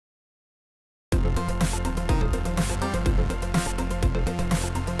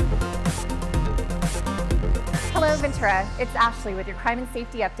Ventura, it's Ashley with your crime and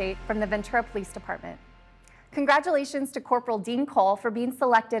safety update from the Ventura Police Department. Congratulations to Corporal Dean Cole for being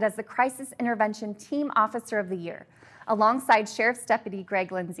selected as the Crisis Intervention Team Officer of the Year, alongside Sheriff's Deputy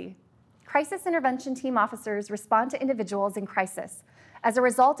Greg Lindsay. Crisis Intervention Team officers respond to individuals in crisis as a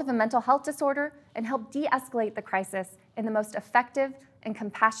result of a mental health disorder and help de-escalate the crisis in the most effective and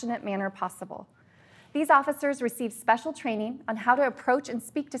compassionate manner possible. These officers receive special training on how to approach and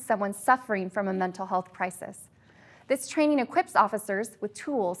speak to someone suffering from a mental health crisis. This training equips officers with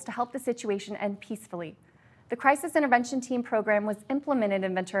tools to help the situation end peacefully. The Crisis Intervention Team program was implemented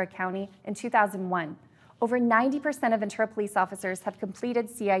in Ventura County in 2001. Over 90% of Ventura police officers have completed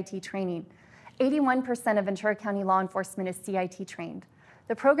CIT training. 81% of Ventura County law enforcement is CIT trained.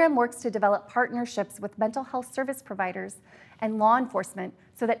 The program works to develop partnerships with mental health service providers and law enforcement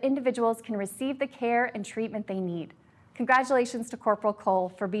so that individuals can receive the care and treatment they need. Congratulations to Corporal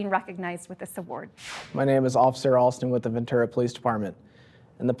Cole for being recognized with this award. My name is Officer Alston with the Ventura Police Department.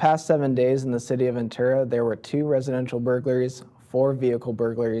 In the past 7 days in the city of Ventura, there were 2 residential burglaries, 4 vehicle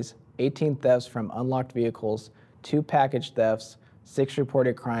burglaries, 18 thefts from unlocked vehicles, 2 package thefts, 6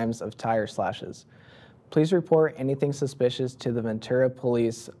 reported crimes of tire slashes. Please report anything suspicious to the Ventura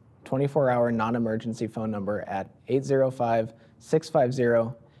Police 24-hour non-emergency phone number at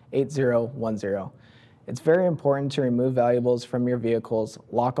 805-650-8010. It's very important to remove valuables from your vehicles,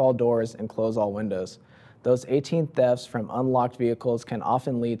 lock all doors, and close all windows. Those 18 thefts from unlocked vehicles can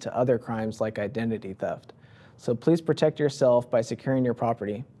often lead to other crimes like identity theft. So please protect yourself by securing your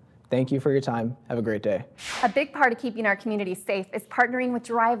property. Thank you for your time. Have a great day. A big part of keeping our community safe is partnering with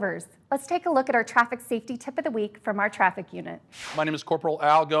drivers. Let's take a look at our traffic safety tip of the week from our traffic unit. My name is Corporal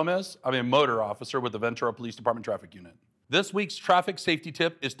Al Gomez. I'm a motor officer with the Ventura Police Department Traffic Unit. This week's traffic safety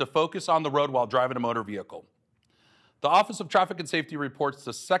tip is to focus on the road while driving a motor vehicle. The Office of Traffic and Safety reports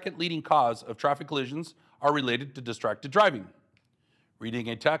the second leading cause of traffic collisions are related to distracted driving. Reading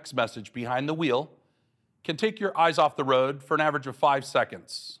a text message behind the wheel can take your eyes off the road for an average of 5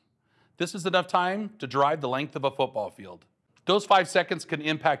 seconds. This is enough time to drive the length of a football field. Those 5 seconds can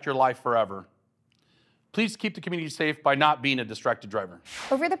impact your life forever. Please keep the community safe by not being a distracted driver.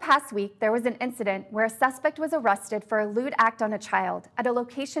 Over the past week, there was an incident where a suspect was arrested for a lewd act on a child at a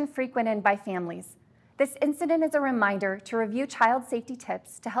location frequented by families. This incident is a reminder to review child safety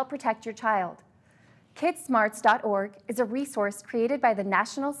tips to help protect your child. KidSmarts.org is a resource created by the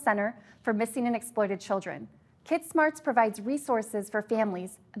National Center for Missing and Exploited Children. KidSmarts provides resources for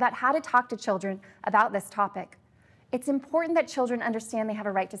families about how to talk to children about this topic. It's important that children understand they have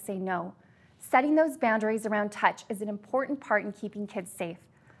a right to say no. Setting those boundaries around touch is an important part in keeping kids safe.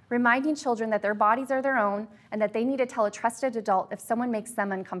 Reminding children that their bodies are their own and that they need to tell a trusted adult if someone makes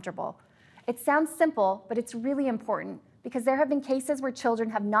them uncomfortable. It sounds simple, but it's really important because there have been cases where children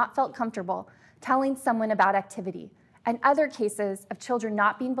have not felt comfortable telling someone about activity, and other cases of children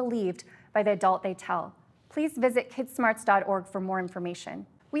not being believed by the adult they tell. Please visit kidsmarts.org for more information.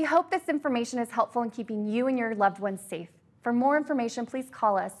 We hope this information is helpful in keeping you and your loved ones safe. For more information, please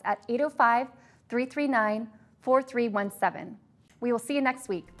call us at 805-339-4317. We will see you next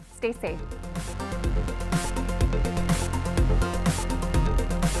week. Stay safe.